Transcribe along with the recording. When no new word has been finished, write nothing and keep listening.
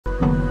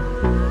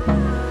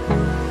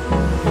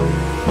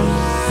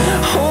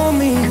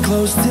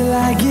close till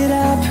I get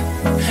up.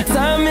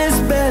 Time is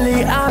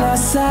barely on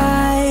our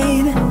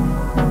side.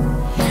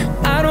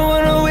 I don't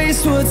wanna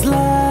waste what's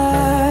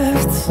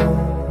left.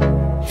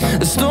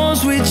 The storms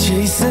we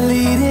chase are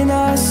leading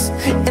us,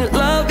 and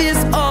love is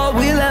all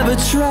we'll ever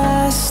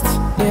trust.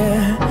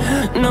 Yeah,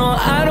 no,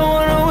 I don't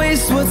wanna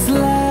waste what's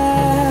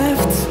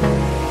left.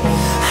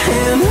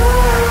 And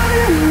on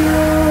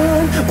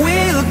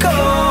we'll go,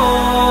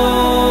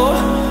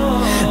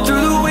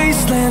 through the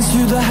wastelands,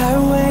 through the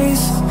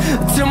highways,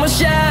 till my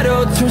shadow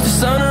turns to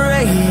sun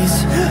rays.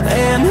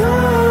 And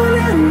on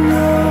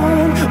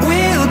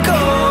we'll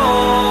go,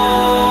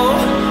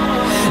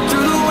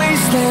 through the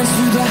wastelands,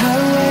 through the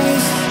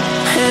highways,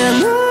 and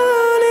on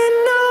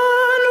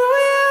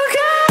we'll go.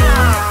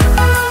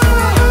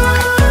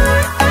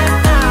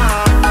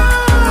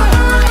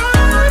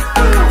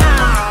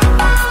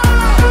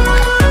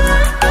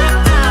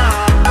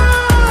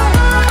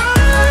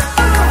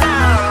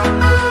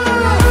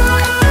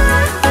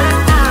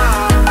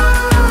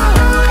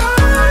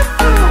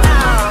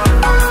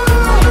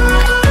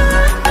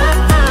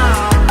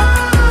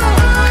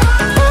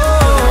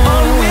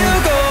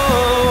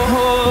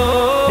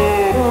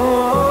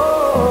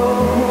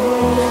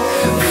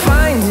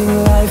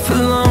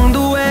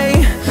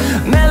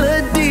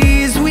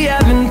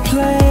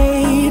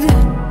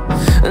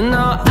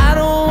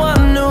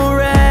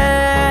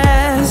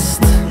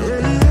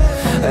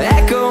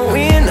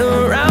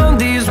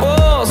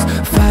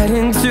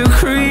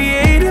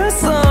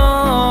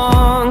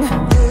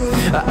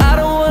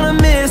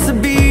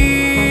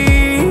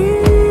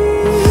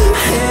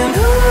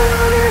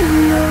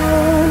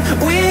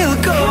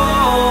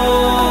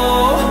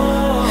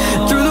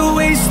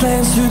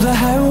 Through the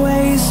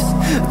highways,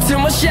 till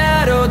my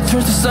shadow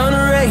turns to sun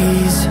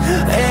rays.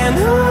 And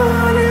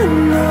on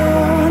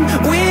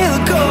we'll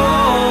go,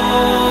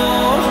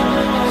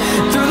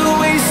 through the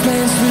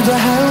wastelands, through the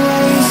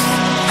highways,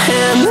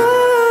 and on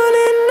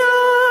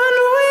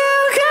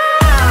we'll go.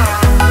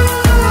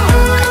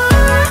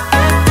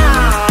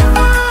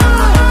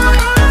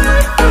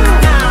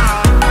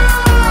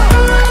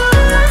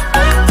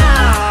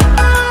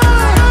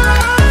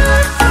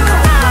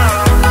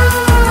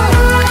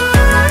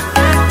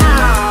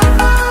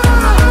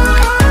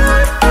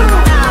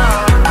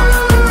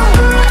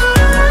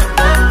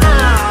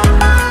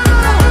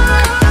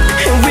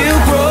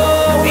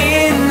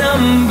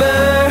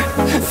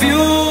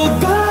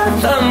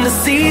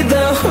 See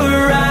the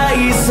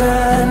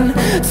horizon,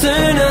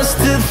 turn us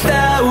to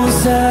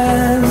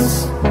thousands,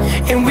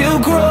 and we'll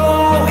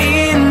grow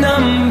in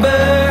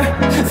number,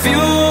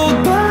 fueled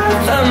by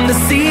them to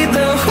see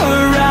the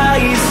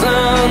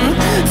horizon,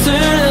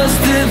 turn us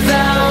to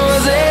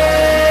thousands.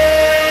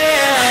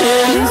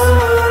 And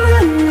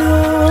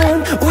on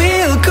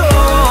we'll go,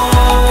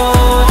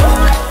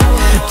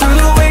 through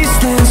the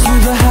wastelands,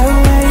 through the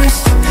highways,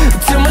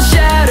 till my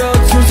shadow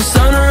turns to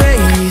sun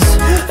rays.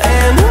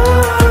 And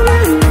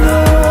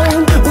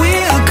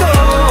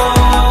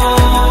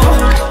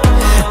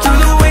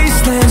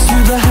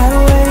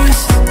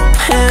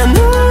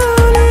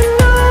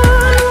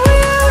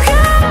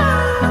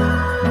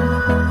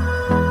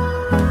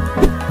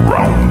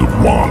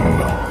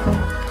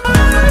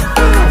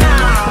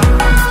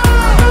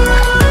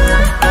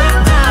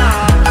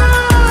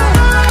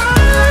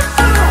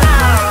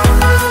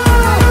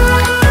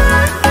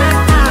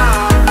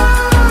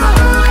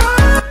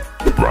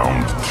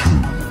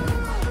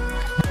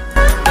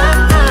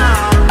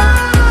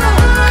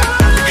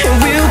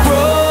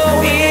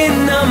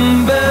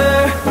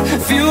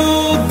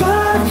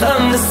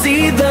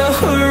see the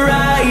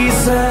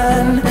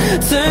horizon,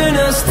 turn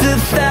us to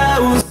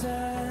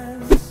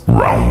thousands.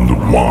 Round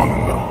one.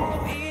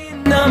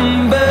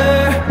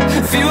 Number